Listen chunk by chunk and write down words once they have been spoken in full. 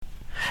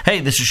Hey,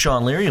 this is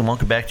Sean Leary, and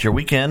welcome back to your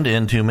weekend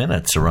in 2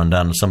 minutes. A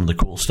rundown of some of the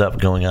cool stuff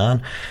going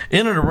on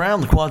in and around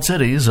the Quad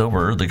Cities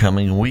over the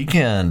coming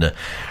weekend.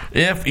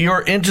 If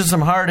you're into some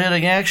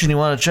hard-hitting action, you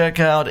want to check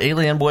out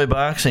Alien Boy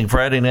Boxing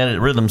Friday night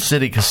at Rhythm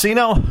City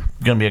Casino.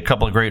 Going to be a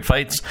couple of great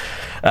fights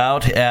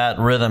out at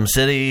Rhythm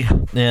City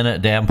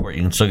in Davenport.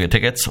 You can still get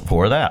tickets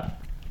for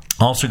that.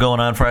 Also going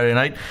on Friday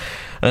night,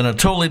 in a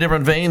totally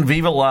different vein,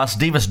 Viva Las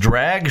Divas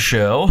Drag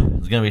Show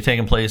is going to be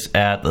taking place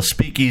at the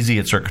Speakeasy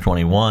at Circa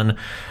 21.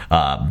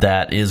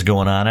 That is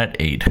going on at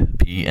 8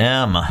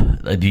 p.m.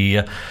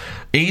 The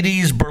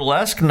 80s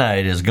Burlesque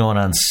Night is going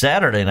on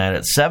Saturday night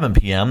at 7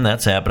 p.m.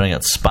 That's happening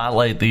at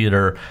Spotlight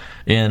Theater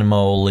in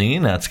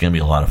Moline. That's going to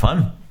be a lot of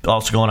fun.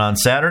 Also going on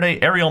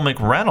Saturday, Ariel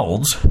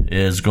McReynolds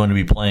is going to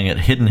be playing at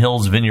Hidden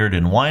Hills Vineyard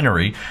and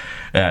Winery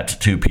at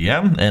 2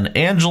 p.m. And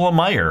Angela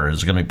Meyer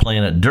is going to be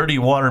playing at Dirty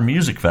Water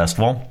Music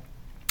Festival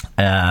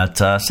at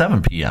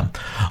 7 p.m.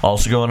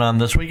 Also going on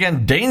this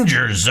weekend,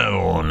 Danger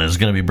Zone is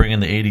going to be bringing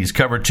the 80s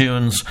cover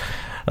tunes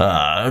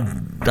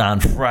on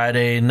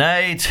Friday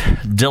night.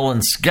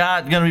 Dylan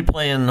Scott going to be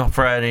playing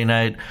Friday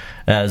night,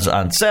 as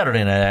on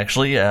Saturday night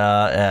actually,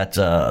 at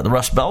the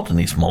Rust Belt in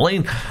East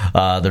Moline.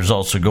 There's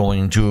also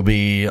going to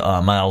be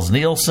Miles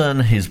Nielsen.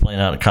 He's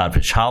playing out at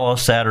Codfish Hollow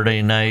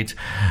Saturday night.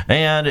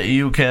 And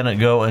you can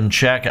go and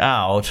check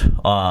out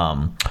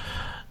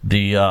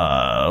the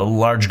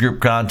large group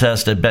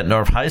contest at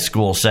Bettendorf High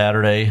School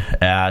Saturday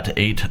at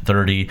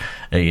 8:30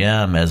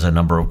 a.m. as a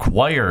number of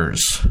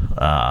choirs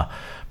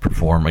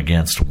perform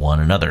against one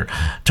another.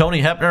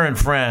 Tony Hepner and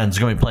Friends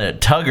going to be playing at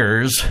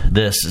Tuggers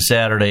this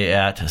Saturday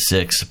at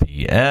 6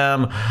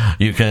 p.m.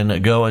 You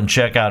can go and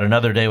check out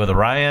Another Day with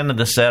Ryan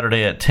this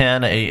Saturday at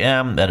 10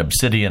 a.m. at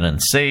Obsidian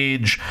and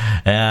Sage.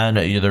 And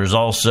there's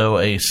also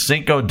a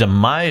Cinco de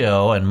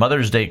Mayo and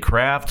Mother's Day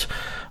craft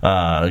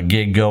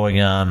gig going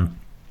on.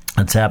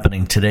 It's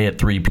happening today at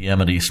 3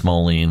 p.m. at East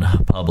Moline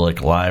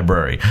Public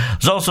Library.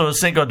 There's also a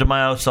Cinco de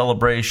Mayo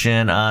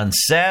celebration on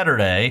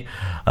Saturday,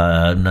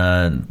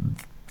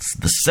 it's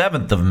the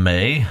 7th of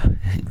May,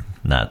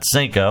 not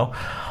Cinco.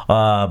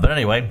 But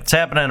anyway, it's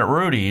happening at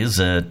Rudy's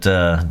at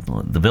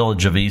the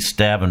village of East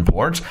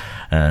Davenport.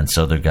 And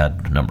so they've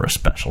got a number of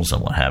specials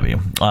and what have you.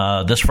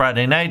 This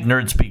Friday night,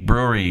 Nerdspeak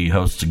Brewery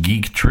hosts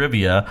Geek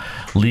Trivia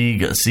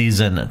League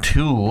Season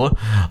 2.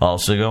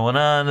 Also going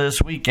on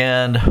this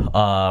weekend,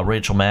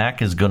 Rachel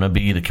Mack is going to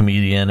be the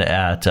comedian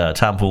at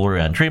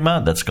Tomfoolery on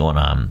Tremont. That's going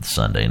on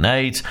Sunday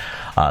night.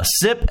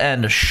 Sip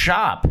and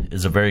Shop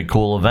is a very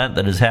cool event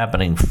that is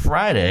happening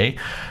Friday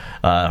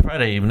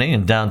evening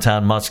in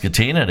downtown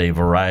Muscatine at a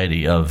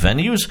variety of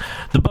venues.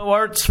 The Bow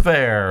Arts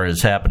Fair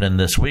is happening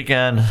this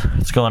weekend.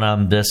 It's going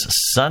on this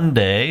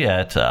Sunday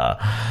at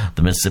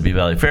the Mississippi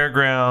Valley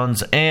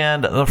Fairgrounds,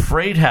 and the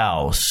Freight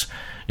House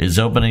is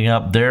opening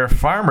up their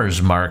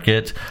farmers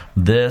market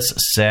this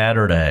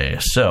Saturday.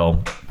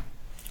 So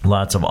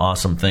lots of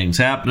awesome things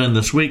happening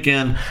this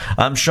weekend.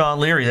 I'm Sean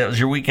Leary. That was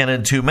your weekend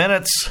in 2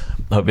 minutes.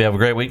 Hope you have a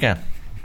great weekend.